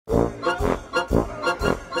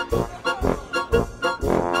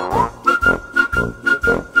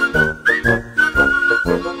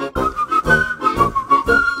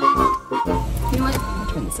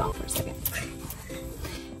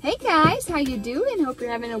doing? Hope you're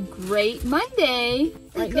having a great Monday.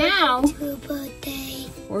 Right now,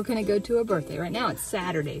 we're gonna go to a birthday. Right now it's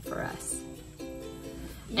Saturday for us.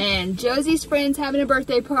 And Josie's friend's having a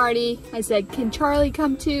birthday party. I said, can Charlie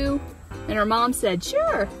come too? And her mom said,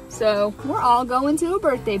 sure. So we're all going to a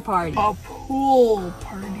birthday party. A pool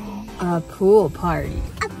party. A pool party.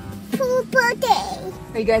 A pool party.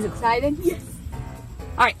 Are you guys excited? Yes.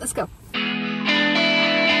 All right, let's go.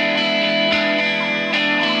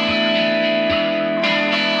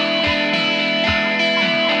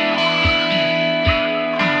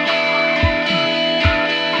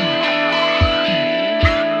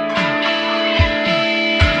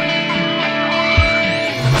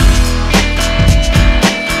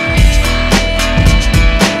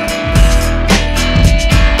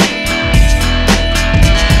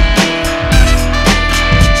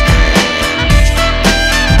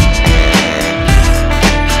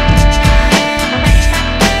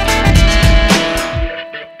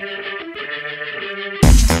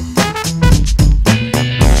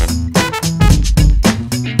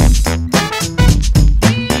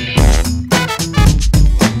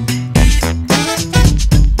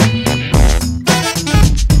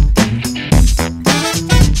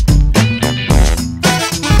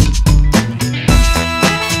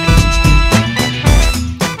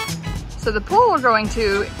 So the pool we're going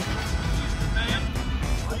to... Are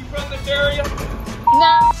you from this area?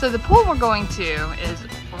 No. So the pool we're going to is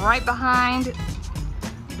right behind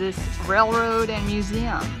this railroad and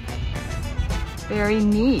museum. Very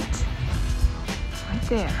neat. Right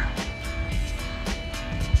there.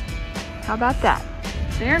 How about that?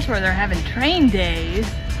 There's where they're having train days.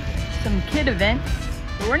 Some kid event.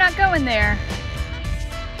 But we're not going there.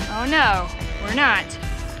 Oh no, we're not.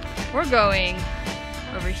 We're going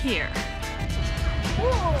over here.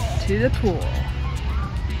 To the pool.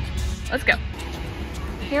 Let's go.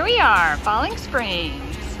 Here we are, Falling Springs.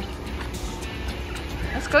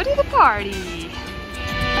 Let's go to the party.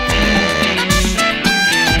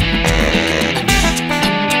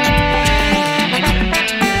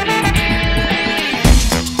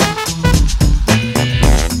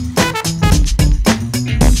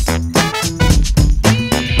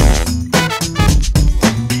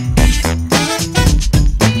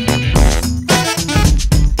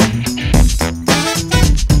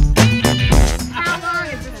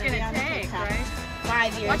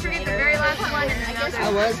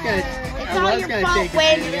 It's all your fault,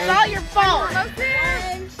 Wendy. It's all your fault. Almost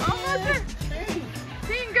there. Almost there.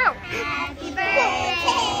 See and go. Happy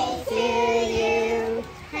birthday to you.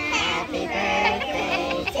 Happy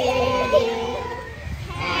birthday to you.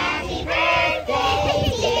 Happy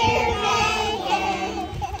birthday, dear Megan.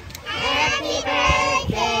 Happy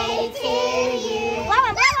birthday to you. Wow,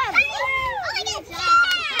 wow,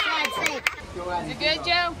 wow. You good,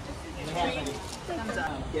 Joe? Thumbs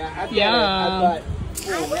up. Yeah, I've Yeah. got it.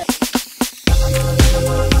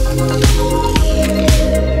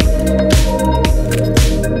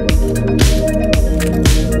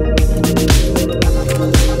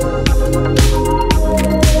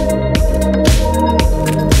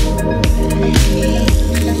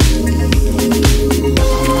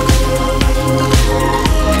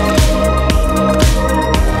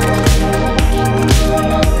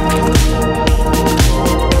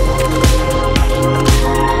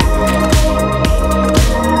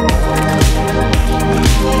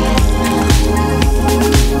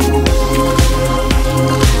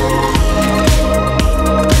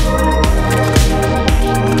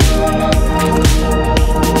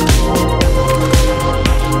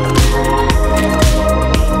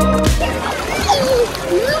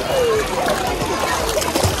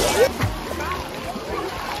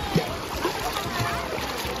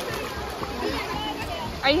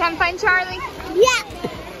 Are you having fun, Charlie? Yeah.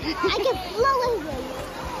 I can float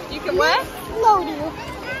you. You can what? Float you.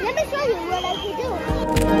 Let me show you what I can do.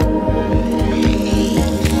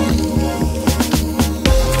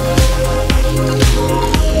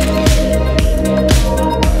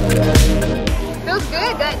 Feels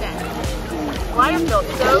good, doesn't it? Water feels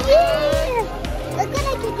so good. Look what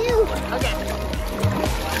I can do. Okay.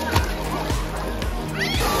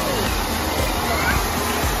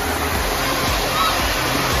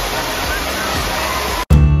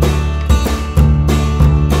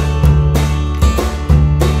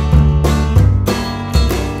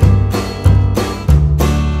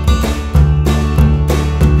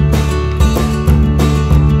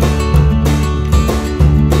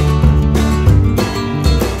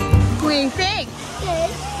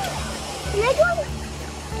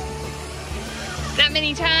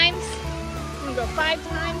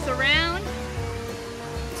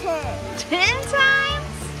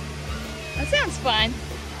 sounds fun.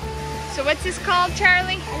 So what's this called,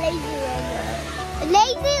 Charlie? A lazy river. A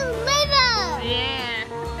lazy river! Yeah.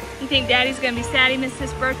 You think Daddy's gonna be sad he missed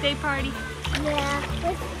his birthday party? Yeah.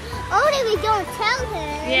 Only we don't tell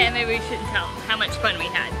him. Yeah, maybe we shouldn't tell him how much fun we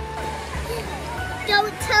had.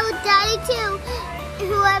 Don't tell Daddy too.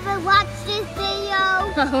 Whoever watched this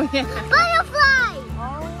video. Oh yeah. Butterfly!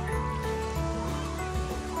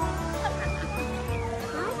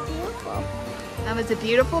 That's beautiful. That was a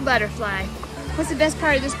beautiful butterfly. What's the best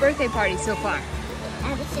part of this birthday party so far?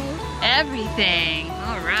 Everything. Everything.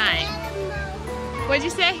 All right. What'd you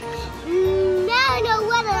say? No,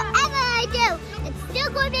 whatever I do, it's still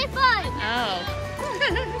going to be fun. Oh.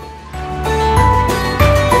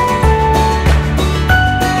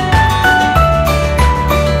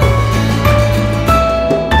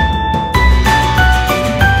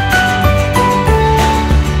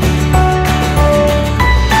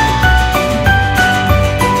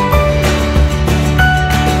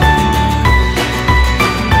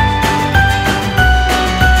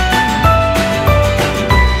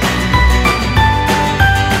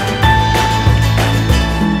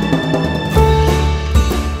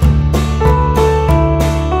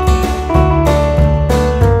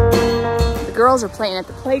 Girls are playing at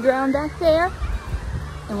the playground back there,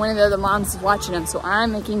 and one of the other moms is watching them, so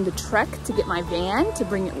I'm making the trek to get my van to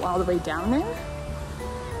bring it all the way down there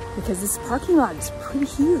because this parking lot is pretty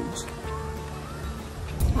huge.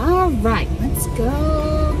 All right, let's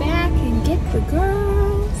go back and get the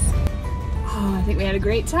girls. Oh, I think we had a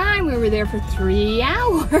great time. We were there for 3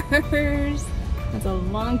 hours. That's a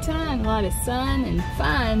long time, a lot of sun and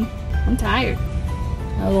fun. I'm tired,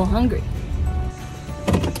 I'm a little hungry.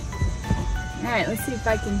 All right, let's see if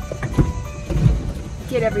I can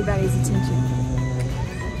get everybody's attention.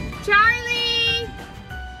 Charlie!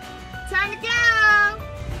 Time to go!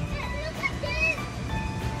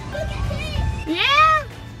 Yeah?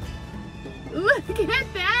 Look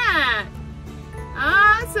at that!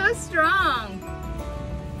 Oh, so strong.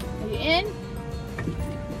 Are you in?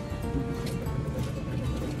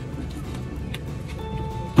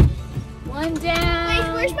 One down.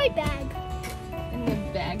 Wait, where's my bag? In the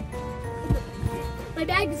bag. My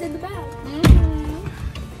bag is in the bag.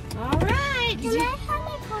 All right. Can I have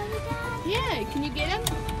my party bag? Yeah, can you get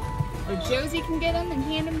them? Or Josie can get them and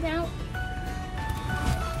hand them out?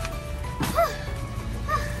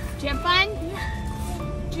 Did you have fun? Yeah.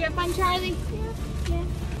 Did you have fun, Charlie? Yeah.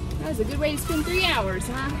 That was a good way to spend 3 hours,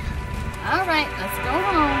 huh? All right, let's go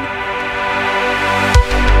home.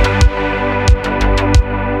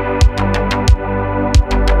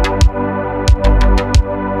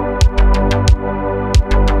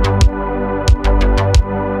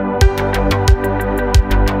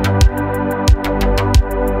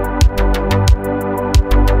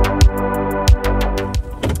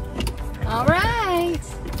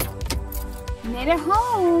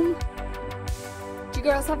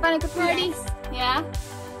 Girls have fun at the party? Yes. Yeah?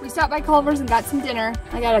 We stopped by Culver's and got some dinner.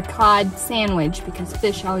 I got a cod sandwich because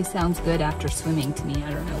fish always sounds good after swimming to me. I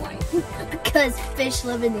don't know why. Because fish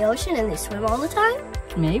live in the ocean and they swim all the time?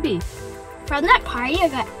 Maybe. From that party, I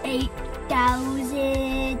got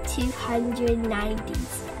 8,290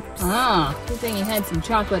 cents. Ah, good thing you had some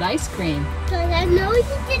chocolate ice cream. Because I know you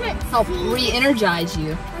didn't Help re-energize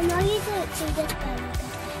you. I know you didn't see this, but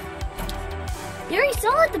you already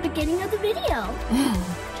saw it at the beginning of the video.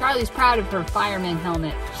 Charlie's proud of her fireman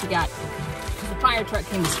helmet she got because the fire truck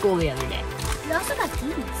came to school the other day. We also got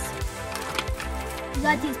these. We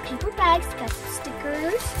got these paper bags, got some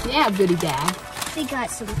stickers. Yeah, goodie bag. We got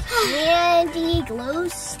some candy, glow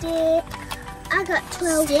stick. I got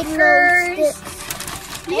 12 stickers.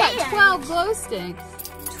 You got 12 glow sticks.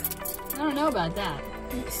 I don't know about that.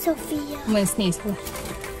 Sophia. I'm gonna sneeze.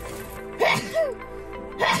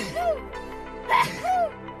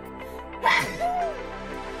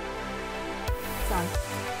 Sorry.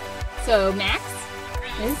 So Max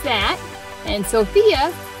is that, and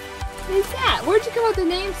Sophia is that. Where'd you come up with the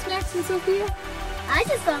names, Max and Sophia? I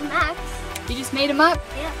just got Max. You just made them up?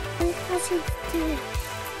 Yeah. Hey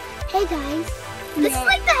guys. This is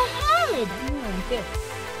like the head. Like this.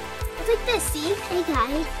 It's like this, see? Hey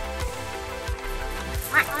guys.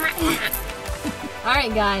 All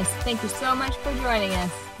right, guys. Thank you so much for joining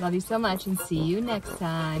us. Love you so much, and see you next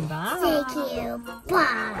time. Bye. Thank you.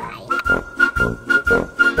 Bye.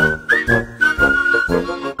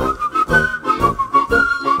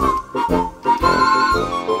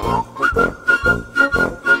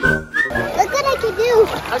 Look what I can do.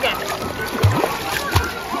 Okay.